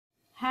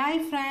Hi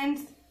friends,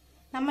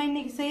 நம்ம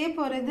இன்னைக்கு செய்ய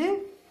போறது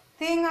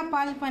தேங்காய்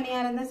பால்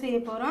பணியாரம் தான் செய்ய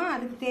போறோம்.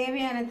 அதுக்கு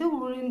தேவையானது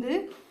உளுந்து.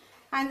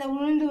 அந்த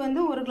உளுந்து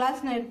வந்து ஒரு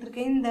கிளாஸ் நான்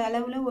எடுத்துர்க்கேன். இந்த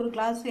அளவுல ஒரு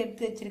கிளாஸ்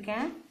எடுத்து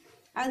வச்சிருக்கேன்.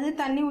 அது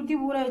தண்ணி ஊத்தி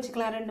ஊற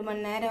வச்சுக்கலாம் 2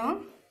 மணி நேரம்.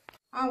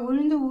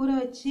 உளுந்து ஊற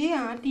வச்சு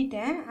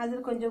ஆட்டிட்டேன்.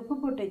 அதுல கொஞ்சம் உப்பு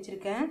போட்டு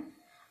வச்சிருக்கேன்.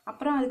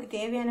 அப்புறம் அதுக்கு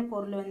தேவையான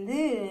பொருள்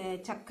வந்து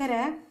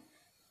சக்கரை,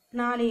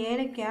 4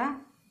 ஏலக்காய்,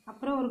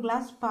 அப்புறம் ஒரு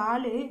கிளாஸ்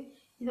பால்.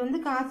 இது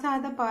வந்து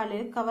காசாத பால்,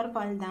 கவர்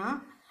பால் தான்.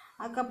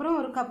 அதுக்கப்புறம்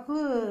ஒரு கப்பு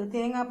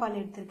தேங்காய் பால்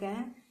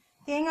எடுத்திருக்கேன்.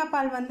 தேங்காய்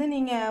பால் வந்து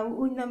நீங்கள்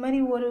இந்த மாதிரி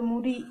ஒரு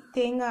முடி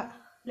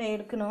தேங்காயில்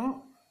எடுக்கணும்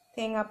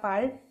தேங்காய்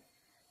பால்.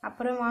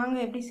 அப்புறம் வாங்க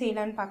எப்படி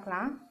செய்யலான்னு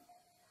பார்க்கலாம்.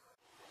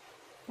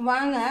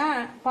 வாங்க,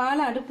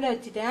 பால் அடுப்பில்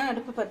வச்சுட்டேன்.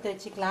 அடுப்பு பற்ற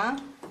வச்சுக்கலாம்.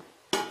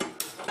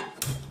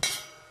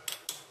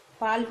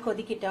 பால்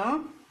கொதிக்கிட்டோம்.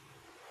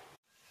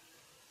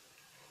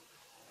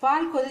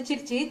 பால்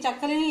கொதிச்சிருச்சு.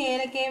 சர்க்கரையும்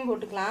ஏலக்காயும்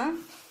போட்டுக்கலாம்.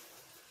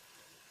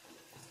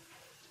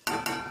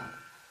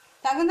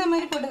 தகுந்த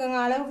மாதிரி போட்டுக்கோங்க,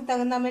 அளவுக்கு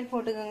தகுந்த மாதிரி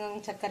போட்டுக்கோங்க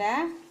சர்க்கரை.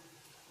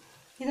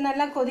 இது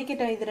நல்லா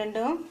கொதிக்கட்டும். இது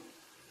ரெண்டும்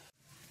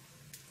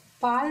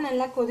பால்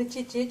நல்லா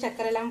கொதிச்சிச்சு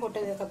சர்க்கரைலாம்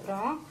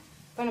போட்டதுக்கப்புறம்.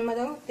 இப்போ நம்ம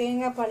தான்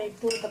தேங்காய் பால்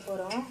எடுத்து ஊற்ற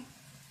போகிறோம்.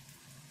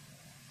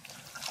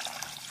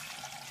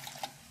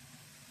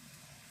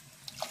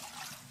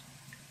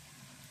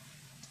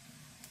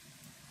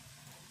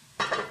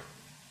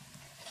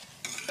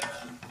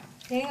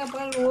 தேங்காய்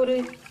பால்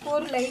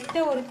ஒரு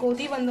லைட்டாக ஒரு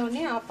கொதி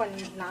வந்தோடனே ஆஃப்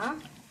பண்ணிடலாம்.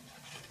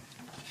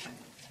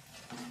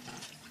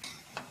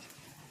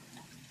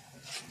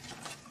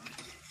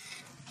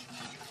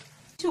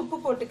 உப்பு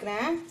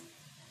போட்டுக்கிறேன்.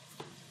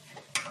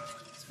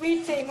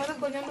 ஸ்வீட் செய்யும்போது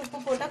கொஞ்சம் உப்பு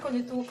போட்டால்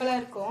கொஞ்சம் தூக்கலாக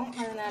இருக்கும்,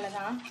 அதனால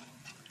தான்.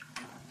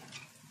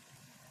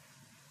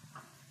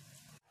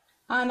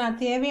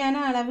 நான்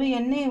தேவையான அளவு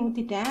எண்ணெயை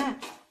ஊற்றிட்டேன்.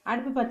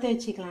 அடுப்பு பற்ற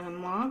வச்சுக்கலாம்.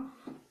 நம்ம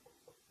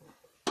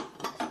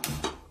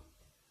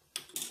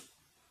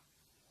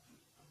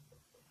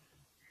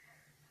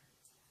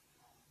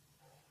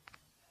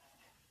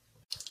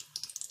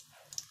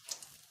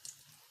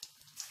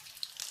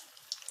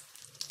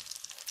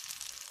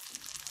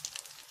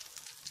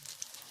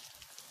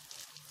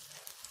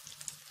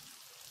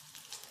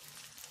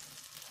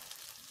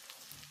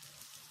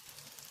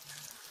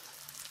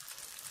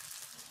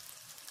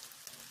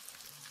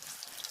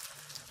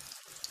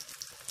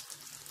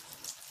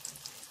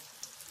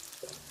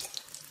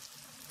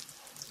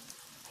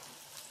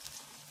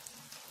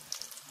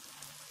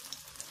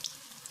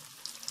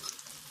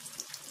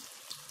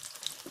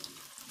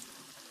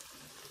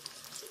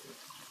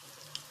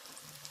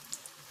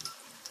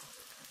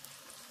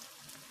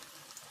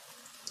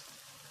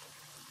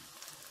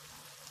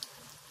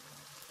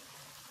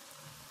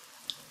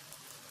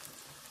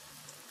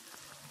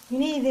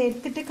இனி இதை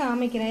எடுத்துட்டு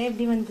காமிக்கிறேன்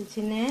எப்படி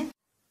வந்துச்சுன்னு.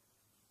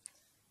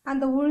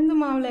 அந்த உளுந்து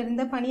மாவில்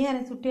இருந்த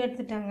பணியாரம் சுட்டு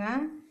எடுத்துட்டாங்க.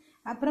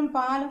 அப்புறம்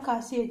பாலும்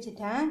காய்ச்சி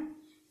வச்சுட்டேன்.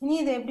 இனி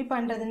இதை எப்படி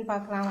பண்ணுறதுன்னு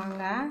பார்க்கலாம்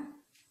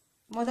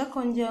வாங்க.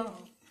 கொஞ்சம்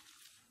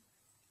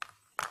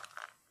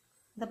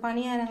இந்த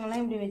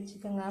பணியாரங்கள்லாம் இப்படி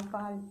வச்சுக்கோங்க.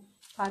 பால்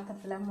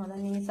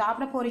பாத்திரத்தில் நீங்கள்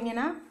சாப்பிட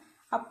போகிறீங்கன்னா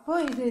அப்போ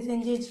இது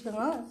செஞ்சு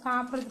வச்சுக்கோங்க.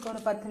 சாப்பிட்றதுக்கு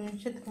ஒரு 10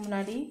 நிமிஷத்துக்கு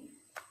முன்னாடி.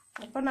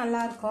 அப்போ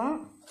நல்லாயிருக்கும்.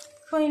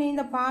 இப்போ இனி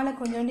இந்த பாலை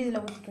கொஞ்சோண்டு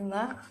இதில்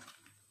ஊற்றிக்கோங்க.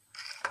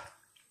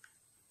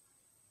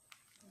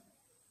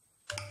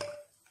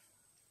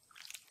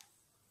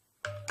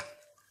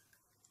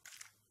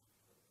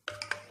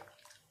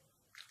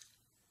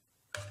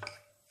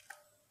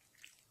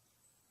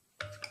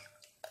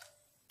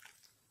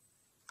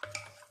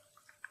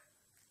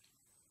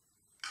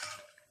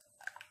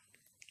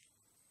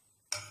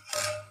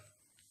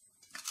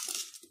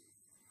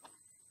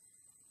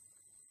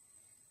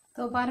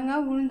 பாருங்க,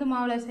 உளுந்து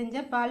மாவில் செஞ்ச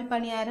பால்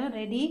பணியாரம்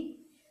ரெடி.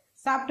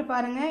 சாப்பிட்டு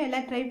பாருங்க,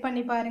 எல்லாம் ட்ரை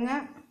பண்ணி பாருங்க.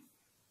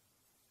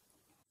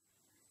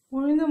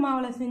 உளுந்து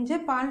மாவில் செஞ்ச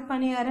பால்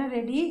பணியாரம்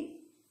ரெடி.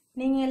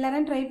 நீங்கள்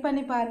எல்லாரும் ட்ரை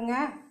பண்ணி பாருங்க.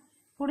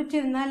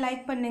 பிடிச்சிருந்தா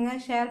லைக் பண்ணுங்க,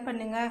 ஷேர்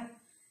பண்ணுங்க,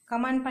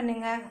 கமெண்ட்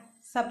பண்ணுங்க,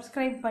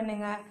 சப்ஸ்கிரைப்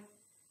பண்ணுங்க.